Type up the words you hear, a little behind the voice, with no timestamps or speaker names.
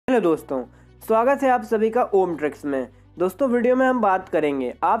Hello दोस्तों, स्वागत है आप सभी का ओम ट्रिक्स में। दोस्तों वीडियो में हम बात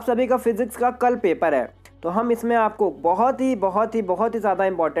करेंगे, आप सभी का फिजिक्स का कल पेपर है, तो हम इसमें आपको बहुत ही ज़्यादा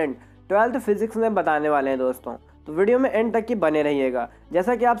इंपॉर्टेंट 12th फिजिक्स में बताने वाले हैं दोस्तों। तो वीडियो में एंड तक ही बने रहिएगा।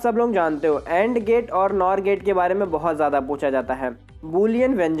 जैसा कि आप सब लोग जानते हो, एंड गेट और नॉर गेट के बारे में बहुत ज़्यादा पूछा जाता है,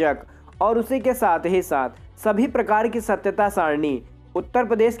 बूलियन व्यंजक और उसी के साथ ही साथ सभी प्रकार की सत्यता सारणी उत्तर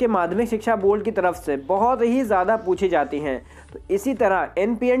प्रदेश के माध्यमिक शिक्षा बोर्ड की तरफ से बहुत ही ज़्यादा पूछी जाती हैं। तो इसी तरह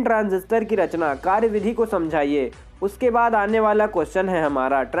एनपीएन ट्रांजिस्टर की रचना कार्यविधि को समझाइए। उसके बाद आने वाला क्वेश्चन है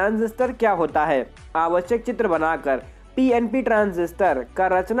हमारा, ट्रांजिस्टर क्या होता है, आवश्यक चित्र बनाकर पीएनपी ट्रांजिस्टर का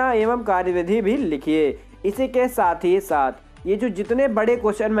रचना एवं कार्यविधि भी लिखिए। इसी के साथ ही साथ ये जो जितने बड़े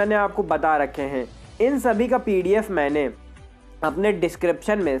क्वेश्चन मैंने आपको बता रखे हैं, इन सभी का पीडीएफ मैंने अपने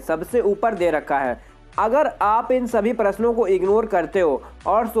डिस्क्रिप्शन में सबसे ऊपर दे रखा है। अगर आप इन सभी प्रश्नों को इग्नोर करते हो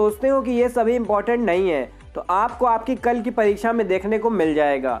और सोचते हो कि ये सभी इम्पोर्टेंट नहीं है, तो आपको आपकी कल की परीक्षा में देखने को मिल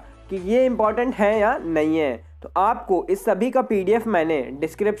जाएगा कि ये इम्पोर्टेंट है या नहीं है। तो आपको इस सभी का पीडीएफ मैंने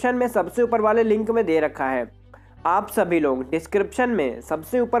डिस्क्रिप्शन में सबसे ऊपर वाले लिंक में दे रखा है। आप सभी लोग डिस्क्रिप्शन में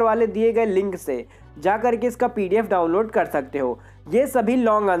सबसे ऊपर वाले दिए गए लिंक से जा करके इसका पीडीएफ डाउनलोड कर सकते हो। ये सभी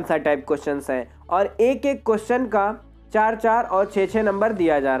लॉन्ग आंसर टाइप क्वेश्चंस हैं और एक एक क्वेश्चन का 4-4 और 6-6 नंबर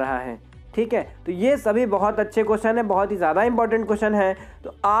दिया जा रहा है। ठीक है, तो ये सभी बहुत अच्छे क्वेश्चन है, बहुत ही ज़्यादा इंपॉर्टेंट क्वेश्चन है।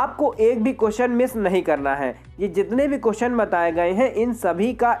 तो आपको एक भी क्वेश्चन मिस नहीं करना है। ये जितने भी क्वेश्चन बताए गए हैं, इन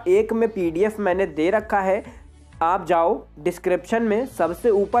सभी का एक में पीडीएफ मैंने दे रखा है। आप जाओ डिस्क्रिप्शन में सबसे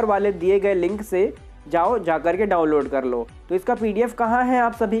ऊपर वाले दिए गए लिंक से जाओ, जा करके डाउनलोड कर लो। तो इसका पीडीएफ कहाँ है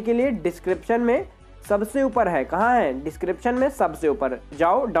आप सभी के लिए? डिस्क्रिप्शन में सबसे ऊपर है। कहाँ है? डिस्क्रिप्शन में सबसे ऊपर।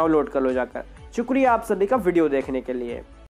 जाओ डाउनलोड कर लो जाकर। शुक्रिया आप सभी का वीडियो देखने के लिए।